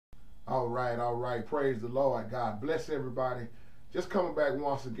All right. Praise the Lord. God bless everybody. Just coming back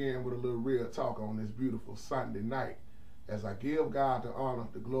once again with a little real talk on this beautiful Sunday night as I give God the honor,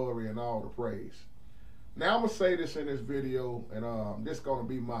 the glory, and all the praise. Now, I'm going to say this in this video, and this is going to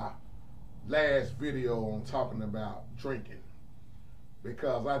be my last video on talking about drinking,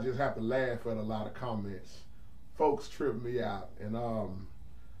 because I just have to laugh at a lot of comments. Folks trip me out. And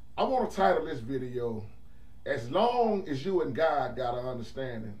I want to title this video, As Long as You and God Got an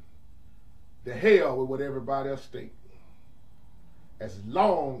Understanding, the hell with what everybody else think. As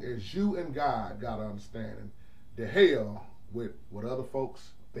long as you and God got an understanding, the hell with what other folks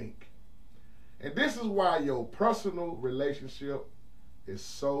think. And this is why your personal relationship is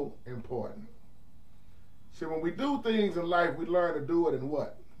so important. See, when we do things in life, we learn to do it in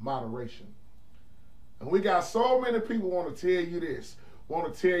what? Moderation. And we got so many people want to tell you this,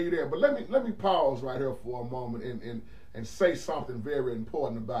 want to tell you that. But let me pause right here for a moment and say something very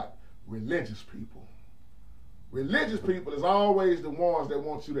important about religious people. Religious people is always the ones that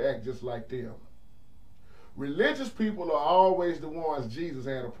want you to act just like them. Religious people are always the ones Jesus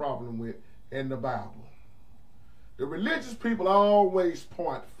had a problem with in the Bible. The religious people always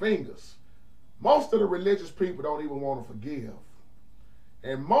point fingers. Most of the religious people don't even want to forgive.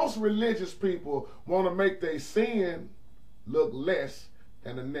 And most religious people want to make their sin look less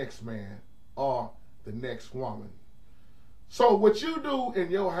than the next man or the next woman. So what you do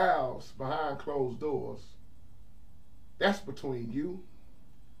in your house behind closed doors, that's between you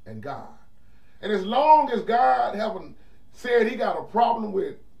and God. And as long as God haven't said he got a problem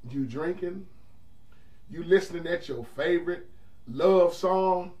with you drinking, you listening at your favorite love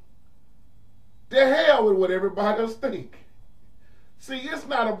song, the hell with what everybody else think. See, it's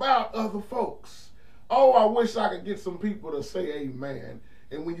not about other folks. Oh, I wish I could get some people to say amen.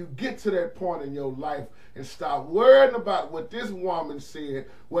 And when you get to that point in your life and stop worrying about what this woman said,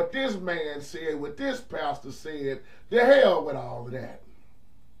 what this man said, what this pastor said, the hell with all of that.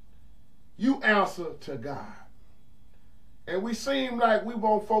 You answer to God. And we seem like we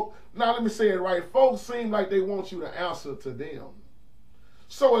want folks, now let me say it right, folks seem like they want you to answer to them.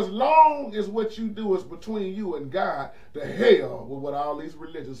 So as long as what you do is between you and God, the hell with what all these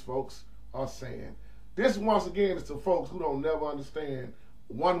religious folks are saying. This, once again, is to folks who don't never understand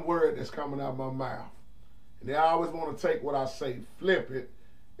one word that's coming out of my mouth. And they always want to take what I say, flip it,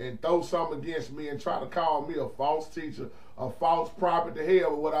 and throw something against me and try to call me a false teacher, a false prophet. To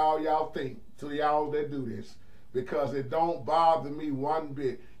hell with what all y'all think, to y'all that do this. Because it don't bother me one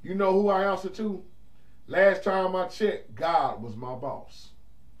bit. You know who I answer to? Last time I checked, God was my boss.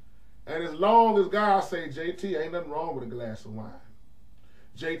 And as long as God say, JT, ain't nothing wrong with a glass of wine.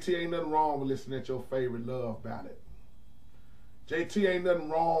 JT, ain't nothing wrong with listening to your favorite love ballad. JT, ain't nothing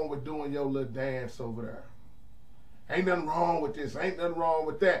wrong with doing your little dance over there. Ain't nothing wrong with this. Ain't nothing wrong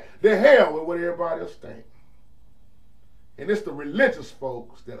with that. The hell with what everybody else think. And it's the religious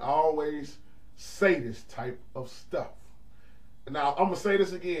folks that always say this type of stuff. Now, I'm going to say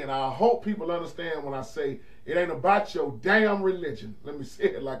this again. I hope people understand when I say it ain't about your damn religion. Let me say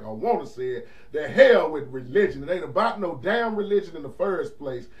it like I want to say it. The hell with religion. It ain't about no damn religion in the first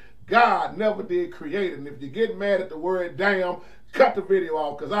place. God never did create it. And if you get mad at the word damn, cut the video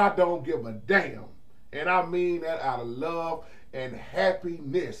off, because I don't give a damn. And I mean that out of love and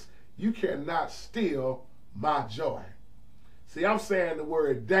happiness. You cannot steal my joy. See, I'm saying the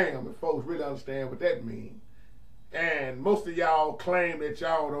word damn, and folks really understand what that means. And most of y'all claim that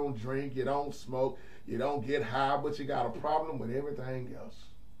y'all don't drink, you don't smoke, you don't get high, but you got a problem with everything else.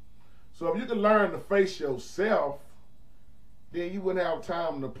 So if you can learn to face yourself, then you wouldn't have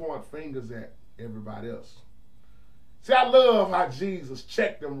time to point fingers at everybody else. See, I love how Jesus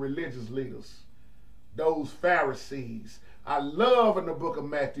checked them religious leaders, those Pharisees. I love in the book of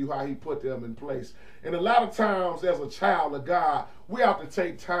Matthew how he put them in place. And a lot of times as a child of God, we have to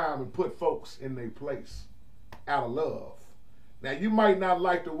take time and put folks in their place out of love. Now, you might not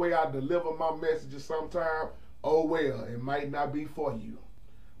like the way I deliver my messages sometimes. Oh, well, it might not be for you.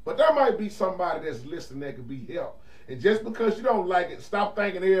 But there might be somebody that's listening that could be helped. And just because you don't like it, stop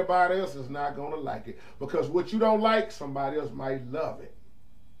thinking everybody else is not going to like it. Because what you don't like, somebody else might love it.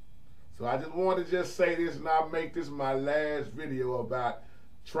 So I just want to just say this, and I'll make this my last video about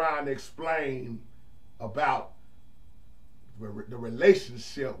trying to explain about the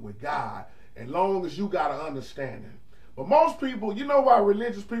relationship with God, as long as you got an understanding. But most people, you know why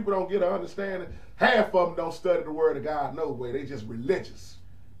religious people don't get an understanding? Half of them don't study the word of God no way. They just religious.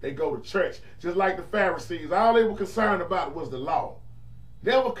 They go to church. Just like the Pharisees, all they were concerned about was the law.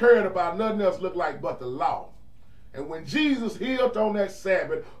 Never cared about nothing else looked like but the law. And when Jesus healed on that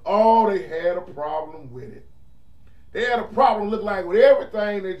Sabbath, oh, they had a problem with it. They had a problem, look like, with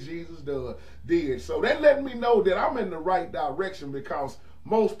everything that Jesus did. So that let me know that I'm in the right direction, because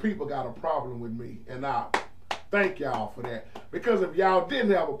most people got a problem with me. And I thank y'all for that. Because if y'all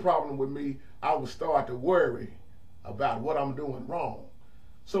didn't have a problem with me, I would start to worry about what I'm doing wrong.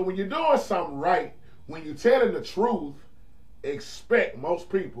 So when you're doing something right, when you're telling the truth, expect most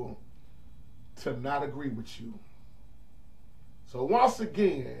people to not agree with you. So once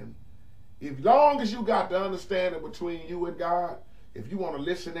again, as long as you got the understanding between you and God, if you want to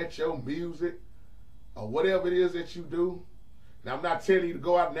listen at your music or whatever it is that you do, and I'm not telling you to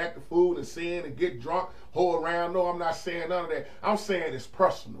go out and act a fool and sin and get drunk, whore around. No, I'm not saying none of that. I'm saying it's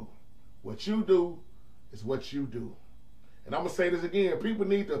personal. What you do is what you do. And I'm going to say this again. People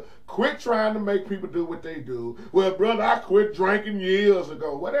need to quit trying to make people do what they do. Well, brother, I quit drinking years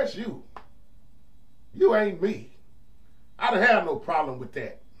ago. Well, that's you. You ain't me. I don't have no problem with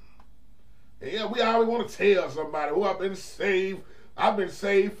that. And yeah, we always want to tell somebody, oh, I've been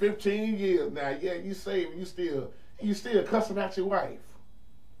saved 15 years now. Yeah, you saved and you still cussing at your wife.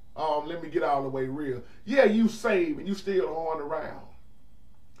 Let me get all the way real. Yeah, you saved and you still horn around.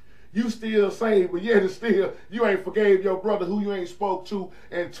 You still saved, but yet still you ain't forgave your brother who you ain't spoke to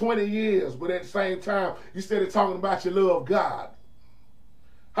in 20 years. But at the same time, you started talking about you love God.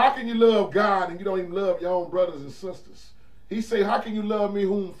 How can you love God and you don't even love your own brothers and sisters? He say, how can you love me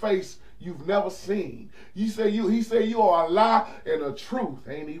whom face you've never seen? He say you are a lie and the truth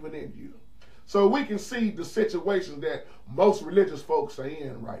ain't even in you. So we can see the situations that most religious folks are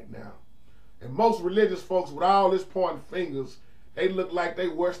in right now. And most religious folks with all this pointing fingers, they look like they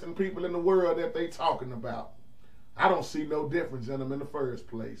worse than people in the world that they talking about. I don't see no difference in them in the first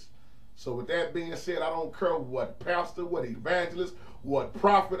place. So with that being said, I don't care what pastor, what evangelist, what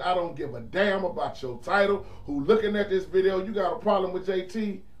prophet, I don't give a damn about your title. Who looking at this video, you got a problem with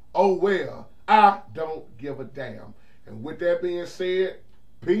JT? Oh well, I don't give a damn. And with that being said,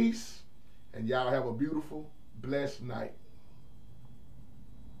 peace, and y'all have a beautiful, blessed night.